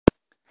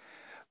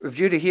Rav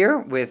Judah here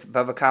with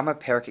Bava Kama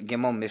Perak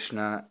Gimel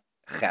Mishnah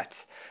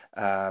Chet.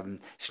 Shnei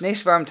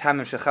shvarim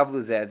tamim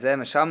shechavlu zeh et zeh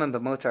meshalmim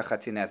b'motar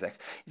chatzi nezek.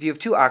 If you have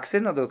two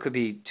oxen, although it could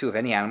be two of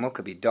any animal,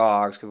 could be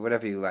dogs, could be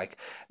whatever you like,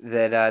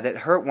 that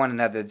hurt one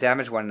another,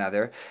 damage one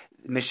another,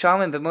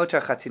 mishalmim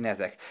b'motar chatzi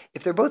nezek.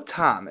 If they're both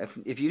tam,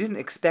 if you didn't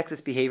expect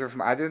this behavior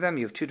from either of them,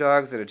 you have two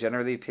dogs that are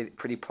generally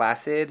pretty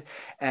placid,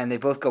 and they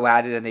both go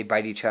at it and they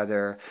bite each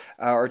other,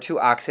 or two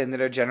oxen that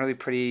are generally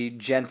pretty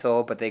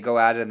gentle, but they go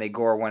at it and they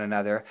gore one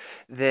another,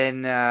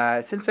 then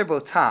since they're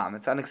both tam,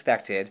 it's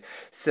unexpected.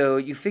 So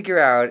you figure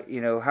out,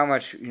 how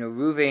much,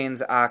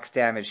 Ruvain's ox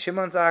damaged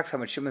Shimon's ox, how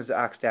much Shimon's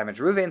ox damaged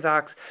Ruvain's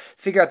ox,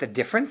 figure out the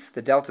difference,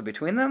 the delta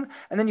between them,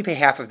 and then you pay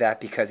half of that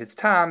because it's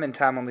tam, and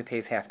tam only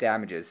pays half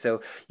damages.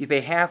 So you pay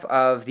half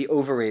of the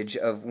overage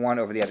of one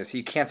over the other. So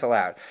you cancel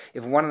out.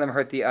 If one of them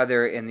hurt the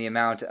other in the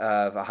amount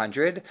of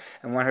 100,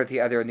 and one hurt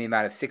the other in the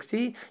amount of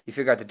 60, you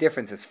figure out the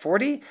difference is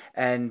 40,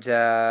 and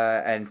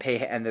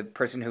the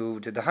person who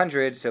did the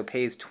 100 so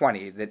pays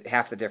 20, that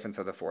half the difference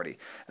of the 40.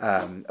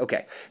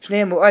 Okay.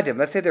 Shnei mu'adim.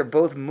 Let's say they're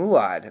both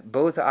mu'ad.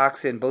 Both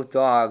oxen, both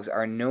dogs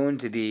are known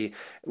to be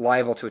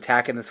liable to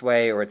attack in this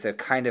way, or it's a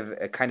kind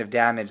of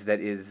damage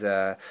that is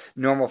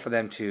normal for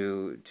them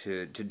to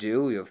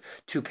do. You have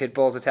two pit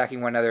bulls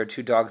attacking one another,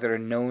 two dogs that are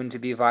known to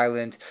be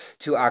violent,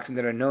 two oxen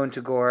that are known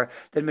to gore.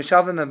 Then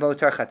mishalvim and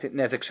motar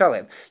nezek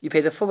shalim. You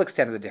pay the full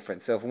extent of the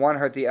difference. So if one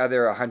hurt the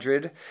other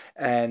 100,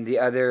 and the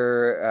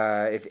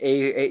other, if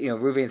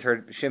Reuven's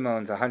hurt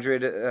Shimon's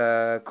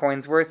 100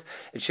 coins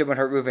worth, and Shimon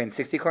hurt Reuven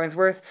 60 coins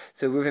worth,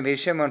 so Reuven pays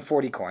Shimon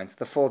 40 coins,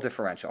 the full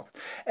differential.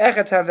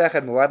 Echad tam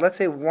v'echad muad. Let's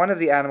say one of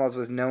the animals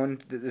was known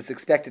that this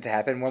expected to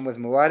happen. One was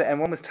muad and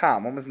one was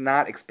tam. One was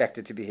not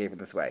expected to behave in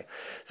this way.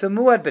 So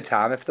muad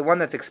b'tam, if the one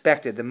that's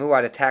expected, the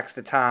muad attacks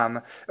the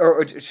tam,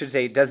 or should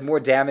say, does more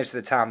damage to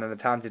the tam than the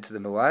tam did to the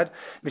muad,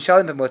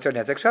 mishalim b'motar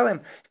nezek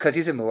shalim, because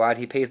he's a muad,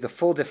 he pays the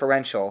full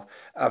differential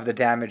of the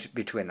damage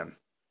between them.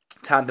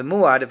 Tam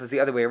b'muad, if it was the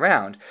other way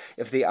around,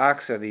 if the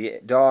ox or the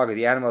dog or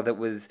the animal that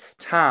was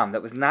tam,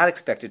 that was not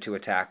expected to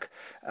attack,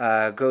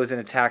 goes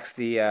and attacks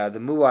the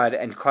muad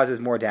and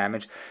causes more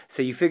damage,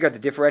 so you figure out the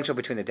differential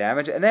between the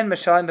damage, and then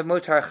mashalim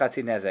b'motar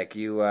chatzi nezek,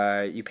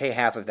 you pay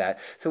half of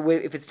that. So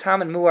if it's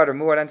tam and muad or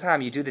muad and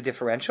tam, you do the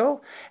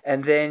differential,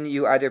 and then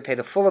you either pay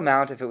the full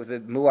amount if it was the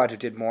muad who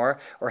did more,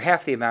 or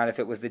half the amount if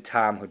it was the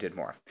tam who did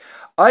more.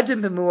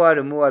 Adam b'muad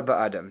or muad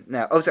ba'adam.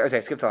 Now,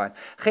 sorry, skipped on.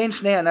 Chen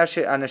shnei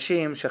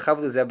anashim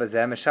shechavlu zeh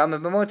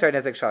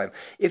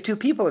if two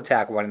people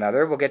attack one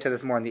another, we'll get to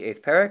this more in the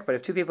 8th parak, but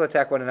if two people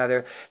attack one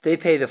another, they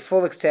pay the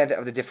full extent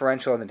of the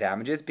differential in the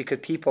damages because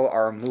people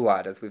are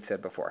muad, as we've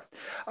said before.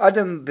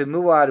 Adam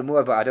b'muad,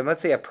 muad ba'adam.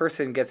 Let's say a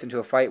person gets into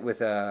a fight with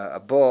a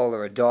bull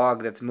or a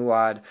dog that's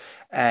muad,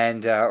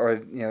 and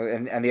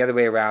the other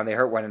way around, they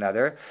hurt one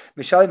another.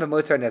 Mishalim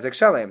b'motar nezek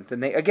shalim.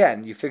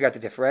 Then you figure out the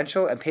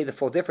differential and pay the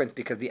full difference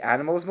because the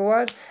animal is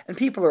muad and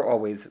people are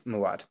always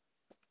muad.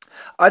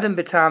 Adam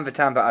bitam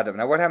bitam ba'adam.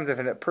 Now, what happens if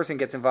a person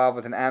gets involved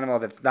with an animal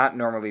that's not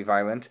normally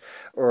violent,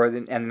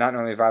 and not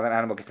normally violent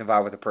animal gets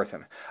involved with a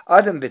person?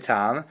 Adam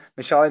bitam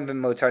mishalim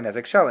b'motar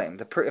nezek shalim.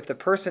 If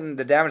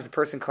the damage the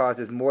person caused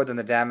is more than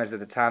the damage that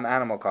the tam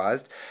animal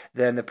caused,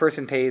 then the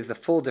person pays the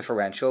full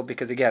differential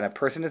because again, a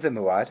person is a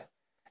muad,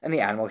 and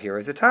the animal here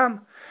is a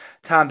tam.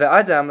 Tam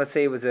be'adam, let's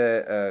say it was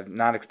a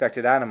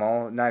non-expected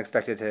animal, not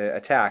expected to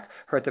attack,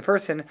 hurt the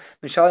person,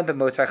 mishalim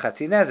b'motar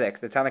chatzi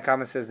nezek. The Tanna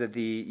Kama says that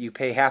you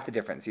pay half the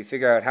difference. You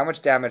figure out how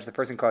much damage the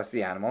person caused to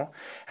the animal,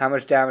 how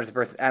much damage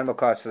the animal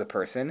caused to the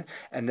person,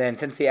 and then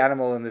since the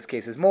animal in this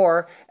case is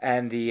more,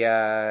 and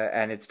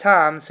it's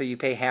tam, so you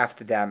pay half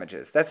the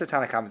damages. That's the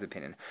Tanna Kama's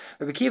opinion.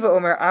 Rabbi Kiva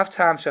Omer, av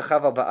tam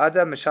shechaval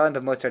ba'adam, mishalim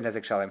b'motar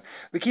nezek shalim.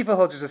 Rabbi Kiva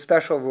holds there's a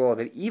special rule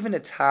that even a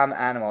tam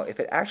animal,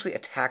 if it actually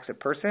attacks a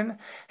person,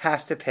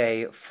 has to pay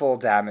full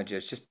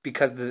damages just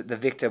because the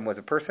victim was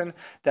a person.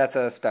 That's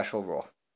a special rule.